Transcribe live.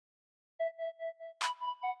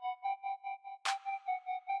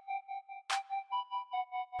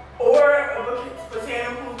Or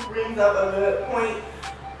Botanicals brings up a good point.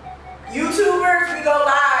 YouTubers, we go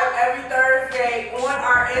live every Thursday on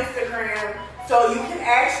our Instagram, so you can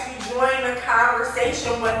actually join the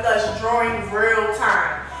conversation with us during real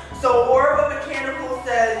time. So Orba Mechanical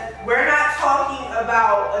says, we're not talking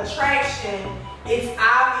about attraction, it's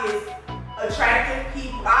obvious attractive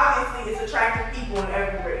people, obviously it's attractive people in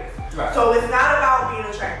every race. Right. So it's not about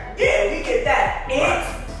being attractive. Yeah, we get that. It's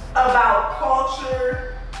about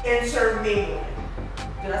culture intermingling.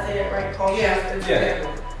 Did I say that right? Culture intermingling.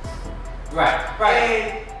 Yeah. Right.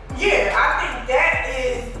 And yeah, I think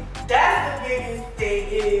that's the biggest thing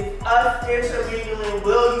is us intermingling.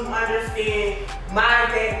 Will you understand my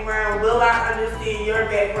background? Will I understand your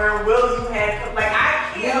background? Will you have, like, I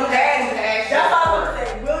can't imagine. That's all I'm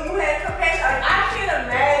saying. Will you have compassion? Like, I can't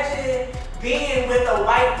imagine being with a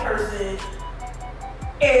white person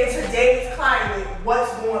in today's climate.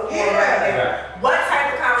 What's going on right now? What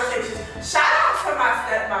type of conversations? Shout out to my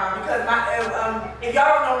stepmom, because if y'all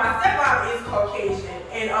don't know, my stepmom is Caucasian,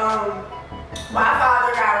 and my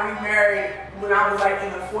father got remarried when I was like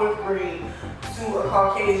in the 4th grade to a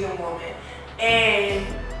Caucasian woman, and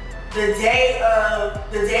the day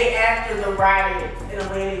after the riots in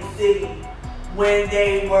Atlantic City, when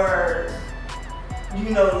they were,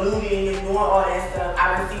 you know, looting and doing all that stuff,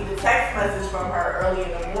 I received a text message from her early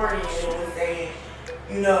in the morning, and it was saying,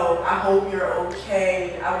 you know, I hope you're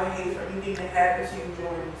okay. I would hate for anything to happen to you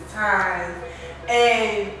during these times.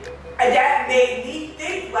 And that made me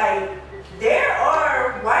think, like, there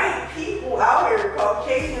are white people out here,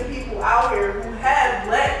 Caucasian people out here who have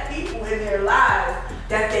black people in their lives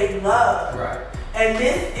that they love. Right. And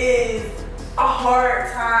this is a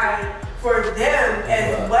hard time for them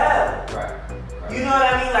as well. Right. You know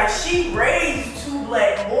what I mean? Like, she raised 2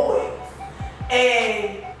 black boys.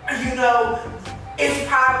 And, you know, it's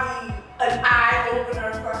probably an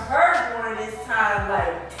eye-opener for her during this time,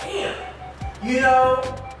 like, damn, you know,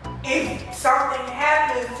 if something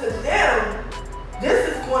happens to them, this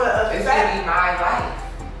is going to affect. It's going to be my life.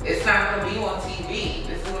 It's not going to be on TV.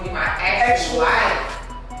 This is going to be my actual life.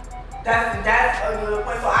 That's a good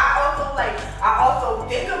point. So I also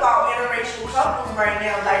think about interracial couples right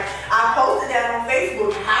now. Like, I posted that on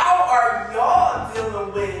Facebook. How are y'all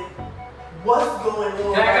dealing with what's going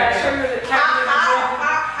on right now?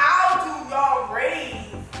 How do y'all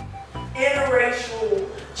raise interracial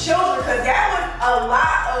children? Because that was a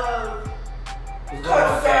lot of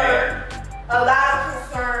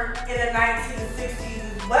concern in the 1960s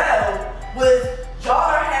as well, was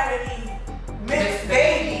y'all are having these mixed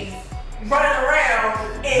babies running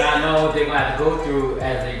around and not knowing what they're gonna have to go through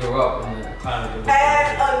as they grow up in the climate.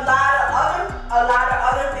 And a lot of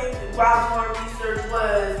other things while doing research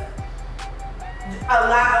was a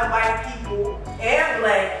lot of white people and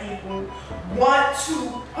black people want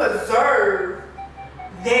to preserve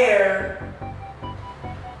their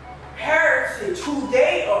heritage, who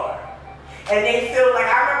they are. And they feel like,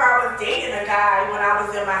 I remember I was dating a guy when I was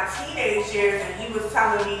in my teenage years, and he was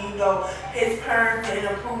telling me, you know, his parents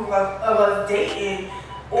didn't approve of us dating,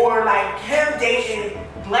 or like him dating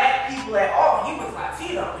black people at all. He was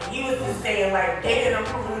Latino, and he was just saying, like, they didn't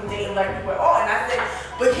approve of him dating black people at all. And I said,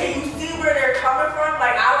 but can you see where they're coming from?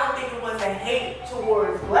 Like, I don't think it was a hate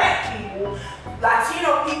towards black people.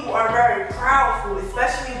 Latino people are very proudful,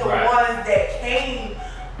 especially the ones that came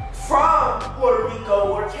from Puerto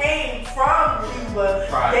Rico or came from Cuba.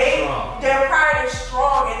 Their pride is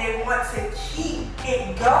strong, and they want to keep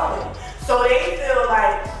it going. So they feel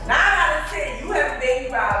like 9 out of 10, you have a baby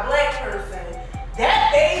by a black person,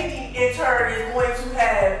 that baby in turn is going to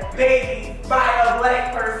have babies by a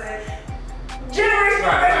black person. Generation,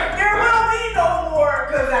 there will be no more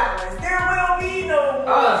Gonzalez. There will be no more.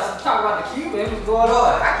 Talk about the Cubans. What's going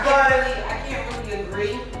on? I can't really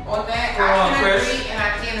agree on that. I can agree and I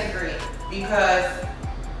can't agree, because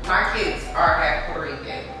my kids are half Puerto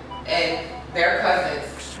Rican and their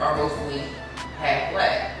cousins are mostly half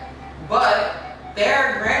black. But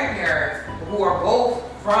their grandparents, who are both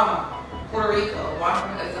from Puerto Rico, one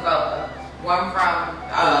from Isabela, one from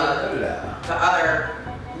the other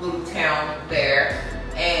little town there,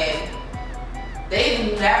 and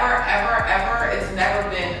they've never, ever, ever, it's never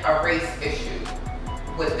been a race issue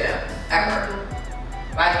with them, ever.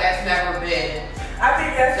 Like, that's never been I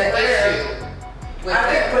think that's the rare. issue with I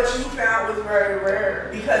think them. what you found was very rare,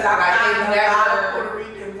 because I find a lot of Puerto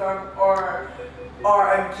Ricans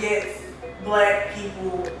are against black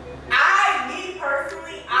people. Me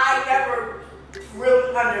personally, I never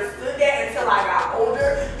really understood that until I got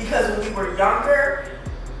older, because when we were younger,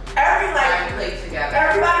 everybody played together.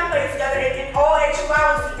 And in all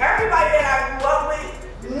actuality, everybody that I grew up with,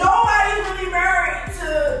 nobody's really married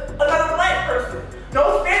to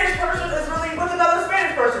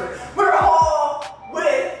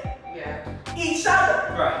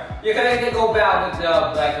Yeah, cause they go back with the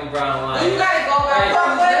black and brown line. You gotta go back.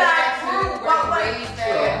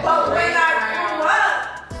 But when I grew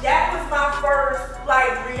up, that was my first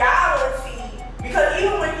like reality. Because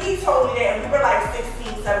even when he told me that, we were like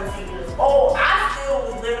 16, 17 years old, I still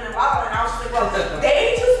was living in Boston. And I was like, well,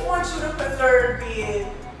 they just want you to preserve being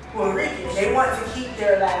Puerto Rican. They want to keep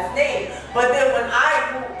their last name. But then when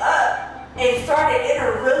I grew up and started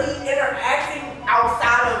really interacting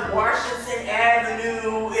outside of Washington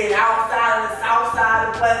Avenue and outside of the south side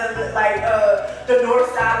of Pleasantville, like the north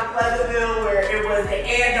side of Pleasantville, where it was the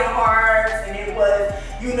Anderharts and it was,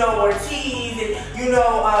 you know, Ortiz and, you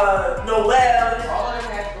know, Noel. And all of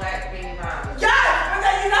them have black baby moms. Yeah, but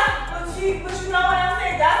then, but you know what I'm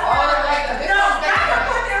saying? That's all of like a no, not to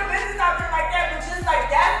put their business out there like that, but just like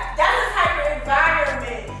that's the type of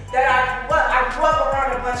environment that I grew up. I grew up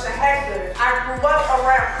around a bunch of hecklers. I grew up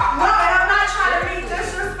around, no, and I'm not trying to be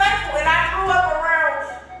disrespectful, and I grew up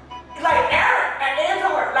around, like Eric and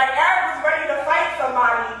Angela, like Eric was ready to fight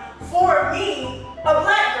somebody for me, a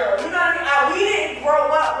black girl, you know what I mean? We didn't grow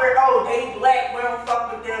up where, oh, they black, we don't fuck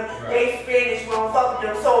with them, they Spanish, we don't fuck with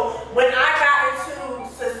them. So when I got into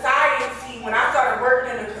society, when I started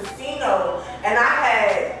working in a casino, and I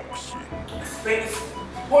had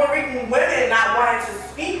Puerto Rican women not wanting to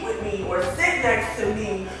speak with me or sit next to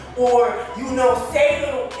me or, you know, say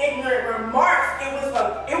little ignorant remarks, it was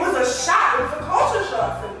a shock. It was a culture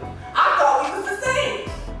shock for me. I thought we was the same.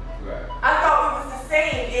 Right. I thought we was the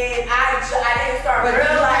same, and I didn't start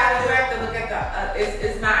realizing. You have to look at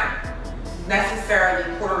it's not necessarily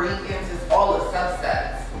Puerto Ricans, it's all the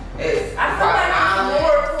subsets. It's I feel like it's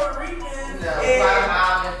more Puerto Ricans.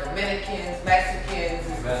 Guatemalans, Dominicans, Mexicans,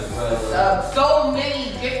 so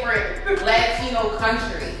many different Latino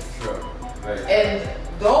countries. True. Right. And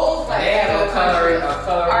those Latino countries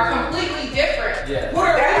are completely different. Yeah.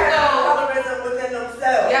 Puerto Rico, colorism within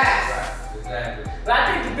themselves. yes. Right. Exactly. But I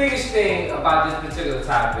think the biggest thing about this particular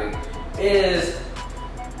topic is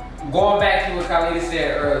going back to what Khalida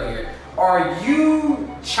said earlier. Are you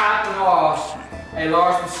chopping off a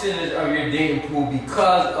large percentage of your dating pool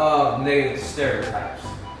because of negative stereotypes?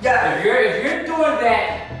 Yeah. If you're doing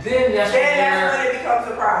that, then that's when it becomes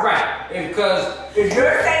a problem. Right. Because if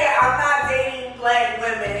you're saying I'm not dating black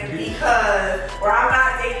women because, or I'm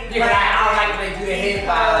not dating black women, I don't like when they do the head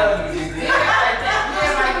bob like you just did.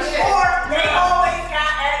 Or they always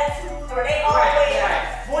got attitudes, or they always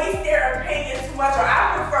voice their opinions too much, or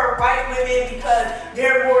I prefer white women because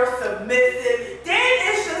they're more submissive. Then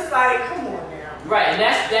it's just like, come on now. Right, and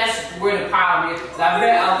that's where the problem is. I've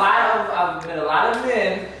met a lot of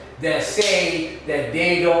men that say that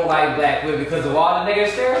they don't like black women because of all the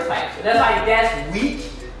negative stereotypes. And that's weak.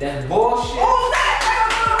 That's bullshit. Oh, that's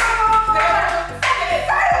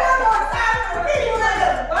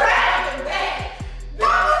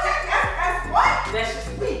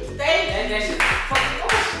just weak. That's just fucking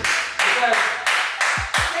bullshit. Because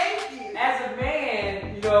as a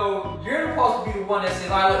man, you know, you're supposed to be the one that says,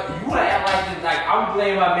 like, look, you want to act like this, like I'm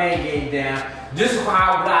laying my man game down. This is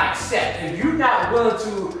how would I accept. If you're not willing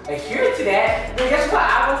to adhere to that, then guess what?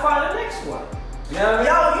 I will find the next one. You know what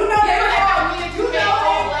I mean? Yo, you know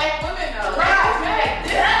all black women though. Right.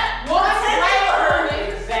 One black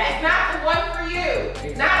woman is not the one for you.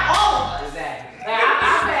 Exactly. Not all of us. Exactly. Like,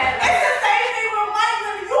 I've had. It's the same thing with white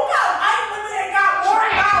women. You got white women that got more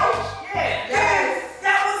knowledge.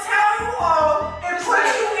 That will tell you all and put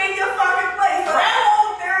you in your fucking place. So that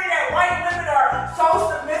whole theory that white women are so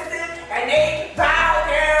submissive and they bow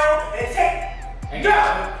down and take. And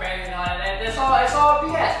credit and all that. It's all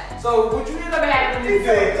BS. So what you end up having to do?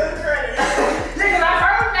 Good credit. Because I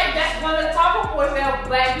heard like that's one of the talking points that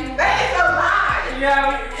black people. That is a lie. You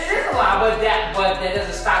know, it is a lie, but that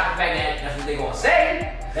doesn't stop the fact that that's what they're gonna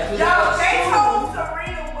say. That's what they told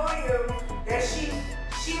Serena Williams that she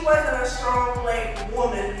wasn't a strong black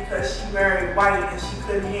woman because she married white and she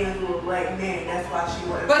couldn't handle a black man. That's why she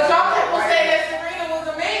wasn't. But some people say that Serena was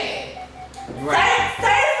a man. Right.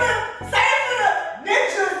 Say it for the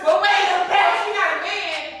ninjas. But wait, she not a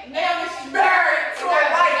man. Now that she's married to a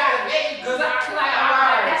white guy, because I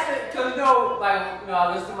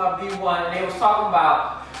listened to my B1 and they was talking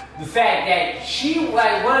about the fact that she,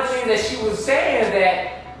 like, one of the things that she was saying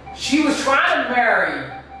that she was trying to marry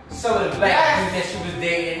some of the black dudes that she was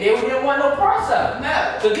dating and they didn't want no parts of it.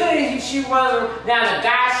 No. So then she runs, now the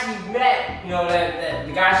guy she met, you know, that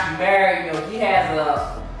the guy she married, you know, he has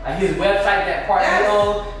his website that part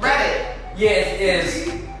owns. Reddit. Yes, is,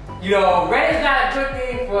 you know, Reddit's not a good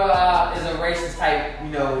thing for, is a racist type,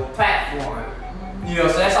 you know, platform. You know,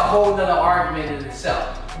 so that's a whole nother argument in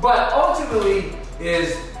itself. But ultimately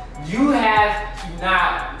is you have to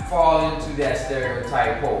not fall into that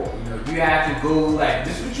stereotype hole. You know, you have to go like,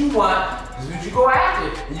 this is what you want, this is what you go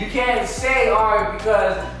after. And you can't say, all right,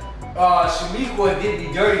 because Shamiqua did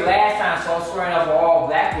me dirty last time, so I'm swearing up for all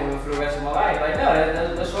black women for the rest of my life. Like, no,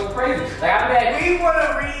 that's so crazy. Like, I bet we want to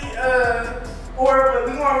read, we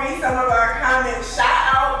want to read some of our comments. Shout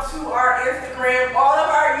out to our Instagram, all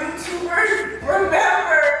of our YouTubers.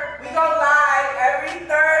 Remember, we go live every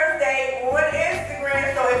Thursday on Instagram.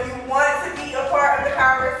 So if you want to be a part of the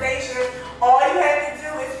conversation, all you have to do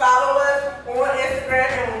is follow us on Instagram,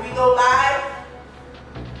 and when we go live,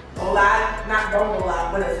 don't go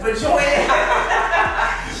live with us, but join it.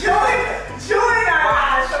 join our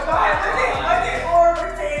live. What did Aura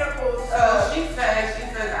say? She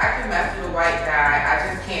says, I can mess with a white guy.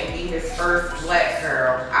 I just can't be his first black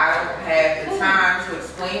girl. I don't have the time to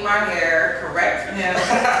explain my hair, correct him,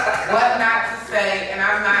 what not to say, and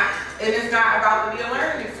it's not about to be a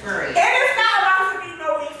learning experience. And it's not about to be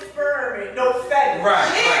no experiment, no fetish. Right.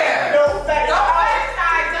 Yeah. No fetish. Don't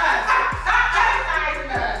criticize us. Stop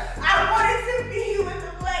criticizing us. I wanted to be with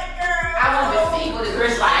the black girl. I want to see what it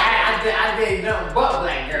Chris, was like. I did nothing but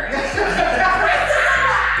black girl. Chris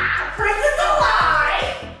is alive.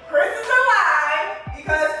 Chris is alive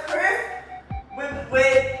because Chris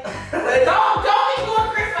Don't be doing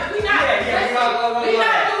Chris like we not. We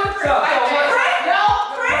not doing Chris like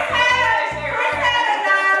that. Chris had a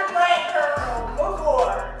non-black girl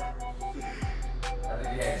before. I think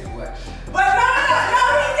he had too much. But no,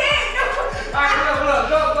 he didn't. Alright, look,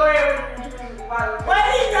 go ahead. But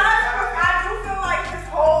he does. I do feel like his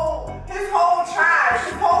whole tribe,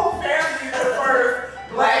 his whole family prefers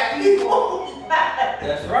black people.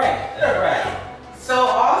 That's right. So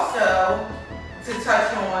also, to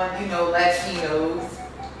touch on, Latinos,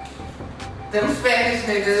 them Spanish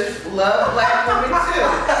niggas love black women too.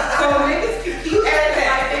 So niggas can keep acting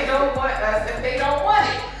like they don't want us if they don't want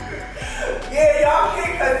it. Yeah, y'all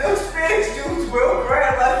can't, because those Spanish dudes will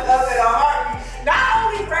grab us up in a heartbeat. Not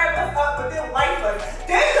only grab us up, but they'll wife us.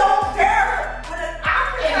 They don't dare with an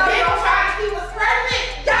African. And they don't try to keep us pregnant.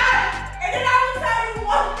 Yes! And then I will tell you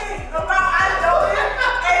one thing about I know it.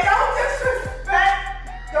 And don't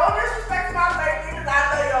disrespect my black niggas, I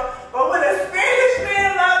love y'all. But when a Spanish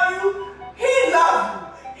man love you, he love you.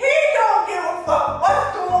 He don't give a fuck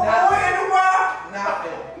what's going on in the world.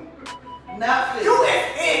 Nothing. You is.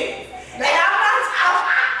 And I'm not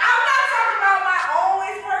talking about my own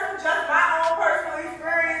experience, just my own personal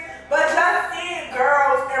experience, but just seeing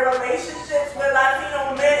girls in relationships with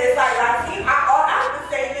Latino men. It's like I've been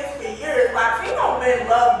saying this for years. Latino men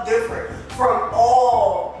love different from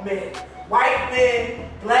all men. White men,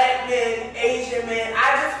 black men, Asian men.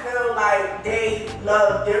 I just feel like they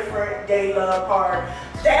love different. They love hard.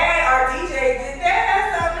 Dad, our DJ, did Dad have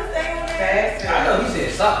something to say on that? I know he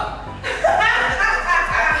said something. I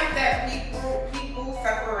think that people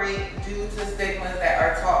separate due to stigmas that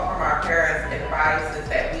are taught from our parents and biases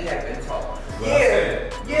that we have been taught. Yeah,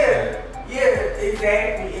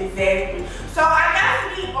 exactly. So I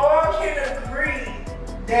guess we all can agree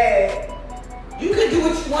that you can do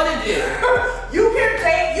what you want to do. you can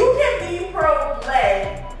be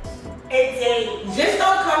pro-black and date. Just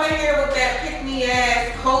don't come in here with that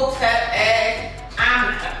pick-me-ass, hotep ass.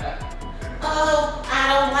 I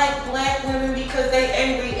don't like black women because they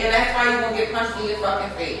angry, and that's why you're gonna get punched in your fucking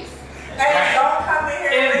face. And don't come in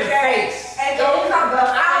here with that. Face. And don't come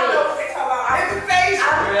up. I don't know what they're talking about. In the face.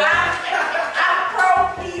 I'm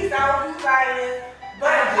pro-peace. I don't do violence.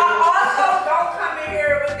 But also don't come in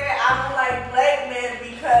here with that. I don't like black men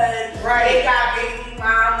because they got baby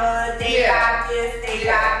mamas, they got this, they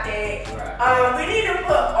got that. Right. We need to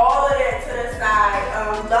put all of that to the side.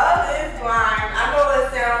 Love is blind. I know it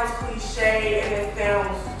sounds cliche and it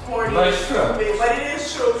sounds corny, but it's true. But it is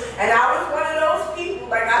true. And I was one of those people,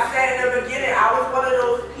 like I said in the beginning, I was one of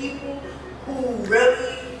those people who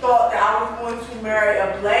really thought that I was going to marry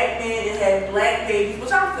a black man and have black babies,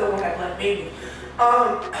 which I still won't have black babies.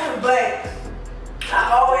 But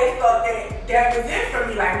I always thought that was it for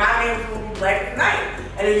me. Like, my name was going to be Black as Night.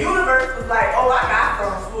 And the universe was like, oh, I got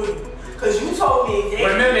something for you. Because you told me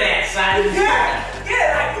exactly. Remember that, son. Yeah,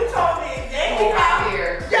 like you told me exactly how.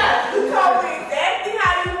 Yeah, you told me exactly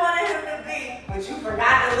how you wanted him to be. But you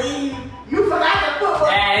forgot to leave. You forgot to put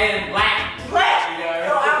and black. So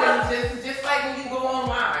I'm just like when you go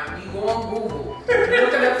online, you go on Google, you're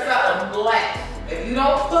looking up something black. If you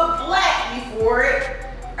don't put black before it,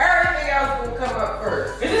 everything else will come up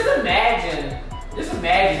first. Just imagine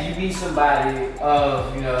you meet somebody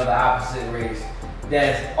of, the opposite race.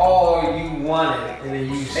 That's all you wanted, and then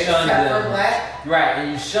you shun them. Black. Right,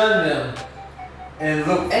 and you shun them, and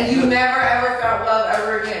look. And you never ever felt love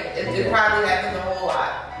ever again. It probably happens a whole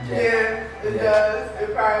lot. Yeah, it does.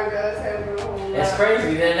 It probably does happen a whole lot. That's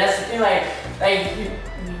crazy. Then that's the thing. Like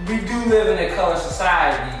we do live in a color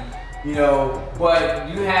society, you know, but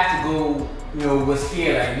you have to go, you know, what's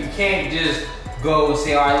here. Like you can't just go and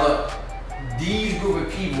say, all right, look, these group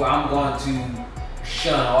of people I'm going to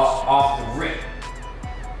shun off the rip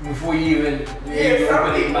before you even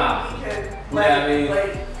open your mouth. You know what I mean?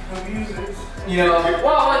 Like abusers. You know,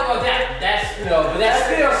 well, that's you know, but that's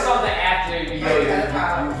still something after you know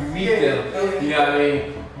you meet them. You know what I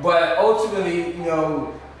mean? But ultimately, you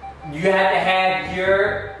know, you have to have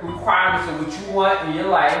your requirements of what you want in your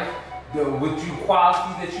life, what you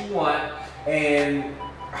qualities that you want, and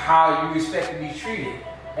how you expect to be treated,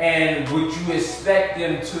 and what you expect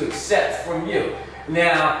them to accept from you.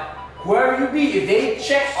 Now, whoever you be, if they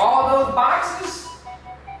check all those boxes,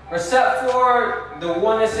 except for the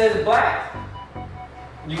one that says black,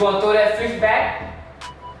 you gonna throw that fish back?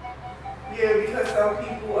 Yeah, because some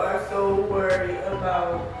people are so worried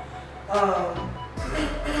about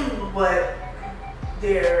what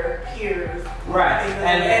their peers right.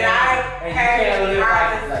 And I have been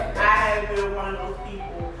honest, like I have been one of those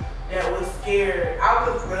people that was scared. I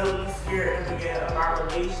was really scared in the beginning of my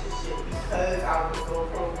relationship because I was so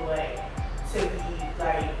pro-black to be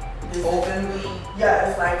like this openly. Yeah,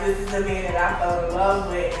 it's like this is the man that I fell in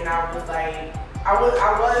love with, and I was like, I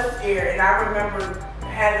was scared, and I remember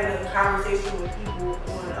having a conversation with people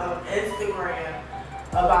on Instagram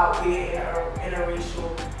about being interracial,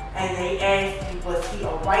 and they asked me, was he a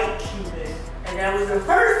white Cuban? And that was the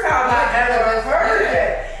first time I ever heard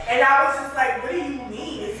that. And I was just like, what do you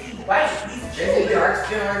mean? Is he white? He's Cuban. Is he dark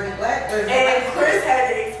skin or is he black? And Chris had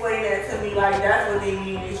to explain that to me, like that's what they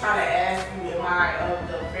mean. They're trying to ask me, am I of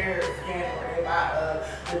the fairer skin or am I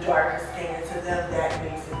of the darker skin? To them, that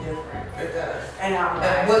makes it different. It does. And I'm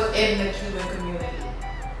like, within the Cuban community,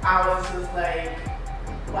 I was just like,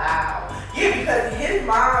 wow. Yeah, because his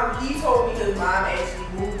mom, he told me his mom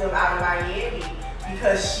actually moved him out of Miami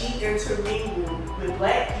because she intermingled with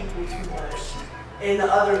black people too much. And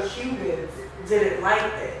the other Cubans didn't like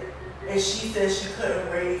that. And she said she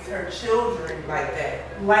couldn't raise her children like that.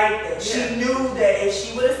 Yeah. She knew that if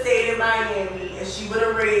she would have stayed in Miami and she would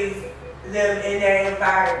have raised them in that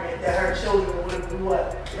environment, that her children would have grew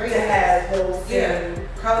up to have those same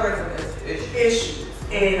colorism issues.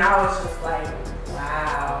 And I was just like,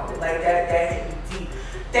 wow, like that hit me deep.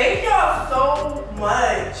 Thank y'all so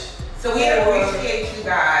much. So we appreciate you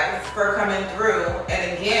guys for coming through.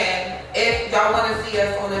 And again, if y'all want to see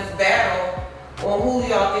us on this battle, on who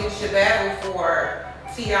y'all think should battle for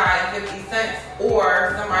T.I. and 50 Cent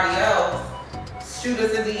or somebody else, shoot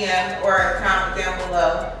us a DM or a comment down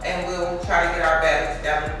below, and we'll try to get our battles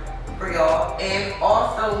together for y'all. And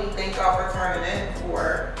also, we thank y'all for turning in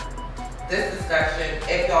for this discussion.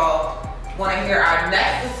 If y'all want to hear our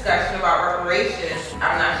next discussion about reparations,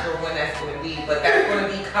 I'm not sure when that's going to be, but that's going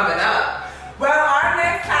to be coming up. Well, our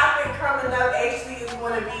next topic coming up actually is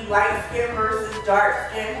going to be light skin versus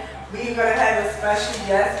dark skin. We're going to have a special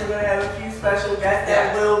guest. We're going to have a few special guests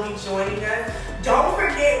that will be joining us. Don't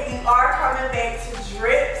forget, we are coming back to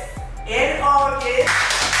Drips in August.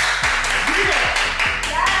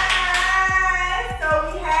 Yes! So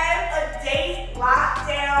we have a date locked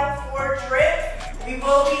down for Drips. We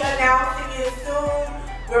will be announcing it soon.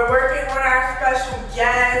 We're working on our special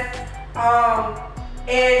guest.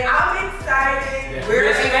 And I'm excited. Yeah. We're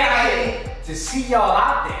excited to see y'all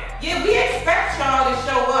out there. Yeah, we expect y'all to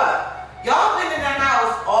show up. Y'all been in the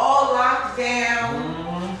house all locked down.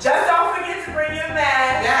 Mm-hmm. Just don't forget to bring your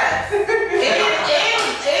mask. Yes.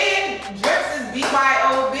 and Drips is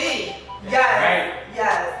BYOB. Yes. Right.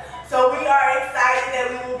 Yes. So we are excited that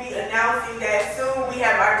we will be announcing that soon. We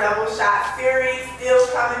have our double shot series still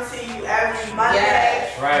coming to you every Monday.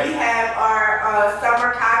 Yes. Right. We have our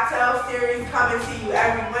summer cocktail series coming to you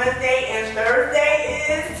every Wednesday, and Thursday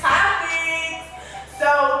is topics.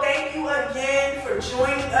 So thank you again for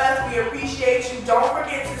joining us. We appreciate you. Don't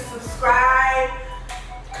forget to subscribe,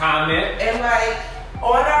 comment, and like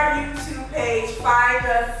on our YouTube page. Find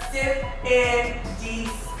us, Sip and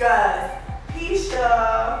Discuss. Peace,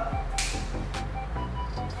 y'all.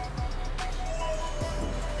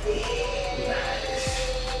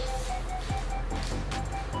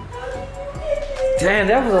 Damn,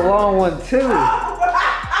 that was a long one too.